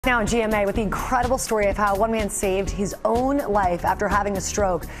Now in GMA with the incredible story of how one man saved his own life after having a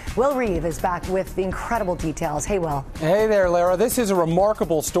stroke. Will Reeve is back with the incredible details. Hey, Will. Hey there, Lara. This is a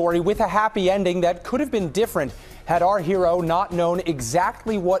remarkable story with a happy ending that could have been different had our hero not known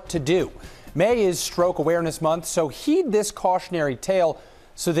exactly what to do. May is Stroke Awareness Month, so heed this cautionary tale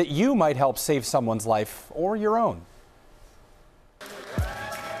so that you might help save someone's life or your own.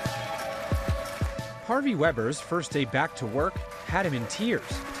 Harvey Weber's first day back to work had him in tears.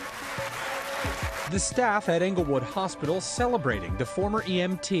 The staff at Englewood Hospital celebrating the former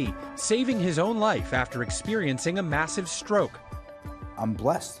EMT saving his own life after experiencing a massive stroke. I'm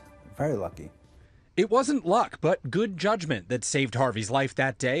blessed, very lucky. It wasn't luck, but good judgment that saved Harvey's life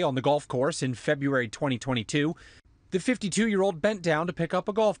that day on the golf course in February 2022. The 52-year-old bent down to pick up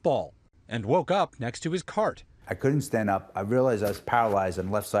a golf ball and woke up next to his cart. I couldn't stand up. I realized I was paralyzed on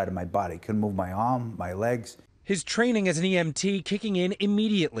the left side of my body. Couldn't move my arm, my legs. His training as an EMT kicking in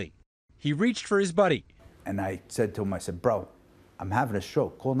immediately. He reached for his buddy. And I said to him, I said, bro, I'm having a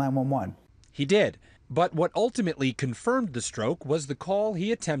stroke. Call 911. He did. But what ultimately confirmed the stroke was the call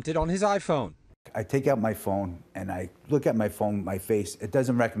he attempted on his iPhone. I take out my phone and I look at my phone, my face. It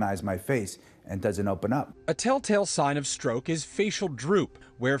doesn't recognize my face and doesn't open up. A telltale sign of stroke is facial droop,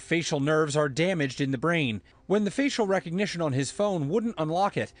 where facial nerves are damaged in the brain. When the facial recognition on his phone wouldn't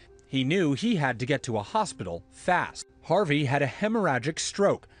unlock it, he knew he had to get to a hospital fast. Harvey had a hemorrhagic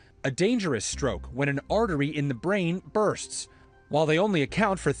stroke, a dangerous stroke when an artery in the brain bursts. While they only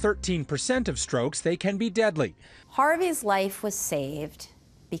account for 13% of strokes, they can be deadly. Harvey's life was saved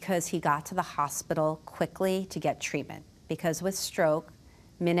because he got to the hospital quickly to get treatment. Because with stroke,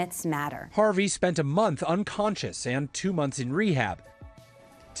 minutes matter. Harvey spent a month unconscious and 2 months in rehab.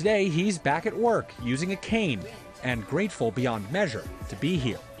 Today, he's back at work using a cane and grateful beyond measure to be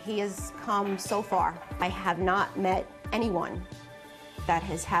here. He has come so far. I have not met anyone that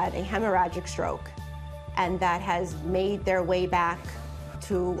has had a hemorrhagic stroke and that has made their way back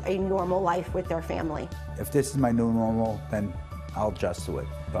to a normal life with their family. If this is my new normal, then I'll adjust to it,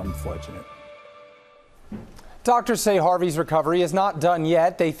 but I'm fortunate. Doctors say Harvey's recovery is not done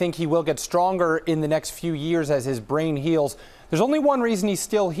yet. They think he will get stronger in the next few years as his brain heals. There's only one reason he's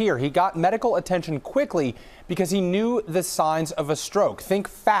still here. He got medical attention quickly because he knew the signs of a stroke. Think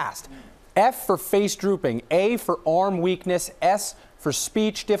fast. F for face drooping, A for arm weakness, S for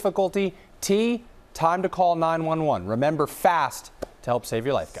speech difficulty, T, time to call 911. Remember, fast to help save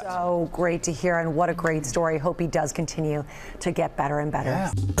your life, guys. So great to hear, and what a great story. Hope he does continue to get better and better.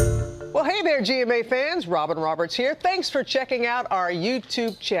 Yeah. Well, hey there, GMA fans. Robin Roberts here. Thanks for checking out our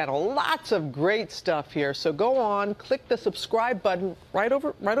YouTube channel. Lots of great stuff here. So go on, click the subscribe button right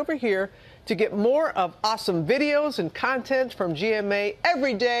over here to get more of awesome videos and content from GMA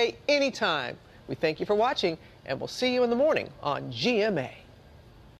every day, anytime. We thank you for watching, and we'll see you in the morning on GMA.